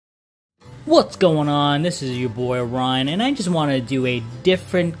What's going on? This is your boy Ryan, and I just want to do a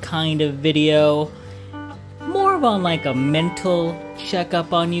different kind of video, more of on like a mental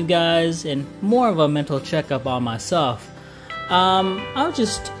checkup on you guys, and more of a mental checkup on myself. I was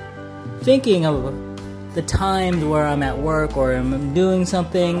just thinking of the times where I'm at work or I'm doing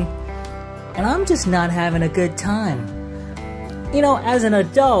something, and I'm just not having a good time. You know, as an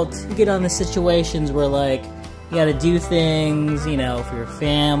adult, you get on the situations where like, you gotta do things, you know, for your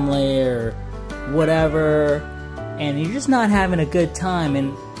family or whatever, and you're just not having a good time.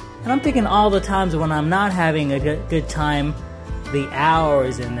 And I'm thinking all the times when I'm not having a good time, the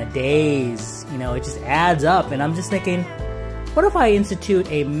hours and the days, you know, it just adds up. And I'm just thinking, what if I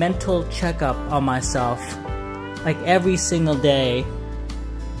institute a mental checkup on myself, like every single day,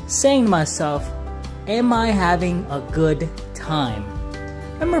 saying to myself, am I having a good time?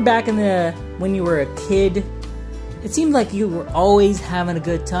 Remember back in when you were a kid, it seemed like you were always having a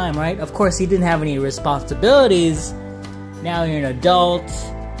good time, right? Of course, you didn't have any responsibilities. Now you're an adult.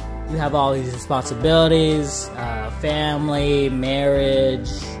 You have all these responsibilities, family, marriage,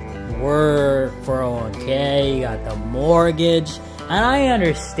 work, 401k, you got the mortgage. And I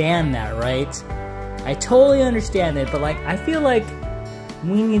understand that, right? I totally understand it, but like, I feel like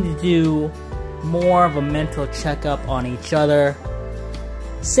we need to do more of a mental checkup on each other,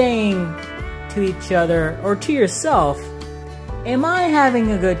 saying to each other or to yourself, am I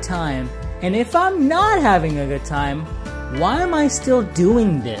having a good time? And if I'm not having a good time, why am I still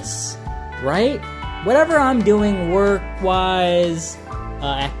doing this, right? Whatever I'm doing work-wise,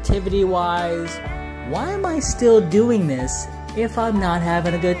 activity-wise, why am I still doing this if I'm not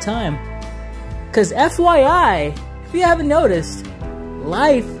having a good time? Because FYI, if you haven't noticed,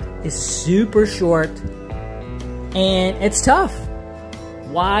 life is super short and it's tough.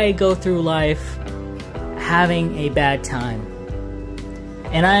 Why go through life having a bad time?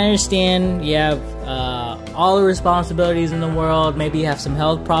 And I understand you have all the responsibilities in the world. Maybe you have some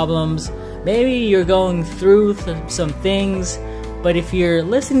health problems. Maybe you're going through some things. But if you're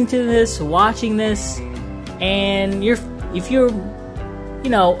listening to this, watching this, and if you're, you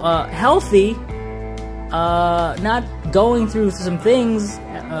know, healthy, not going through some things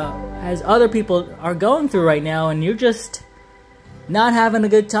as other people are going through right now, and you're just not having a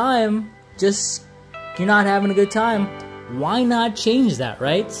good time, you're not having a good time, why not change that,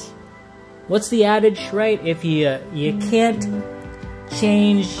 right? What's the adage, right? If you can't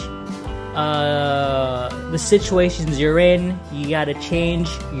change the situations you're in, you gotta change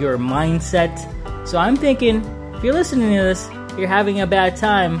your mindset. So I'm thinking, if you're listening to this, you're having a bad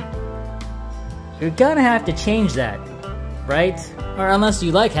time, you're gonna have to change that, right? Or unless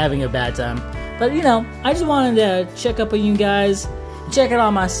you like having a bad time. But you know, I just wanted to check up on you guys, check it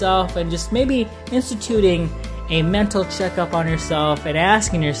on myself, and just maybe instituting a mental checkup on yourself and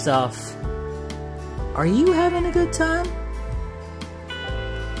asking yourself, are you having a good time?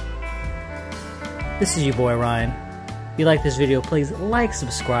 This is your boy Ryan. If you like this video, please like,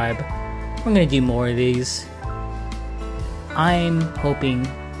 subscribe. We're gonna do more of these. I'm hoping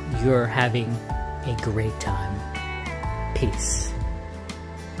you're having a great time. Peace.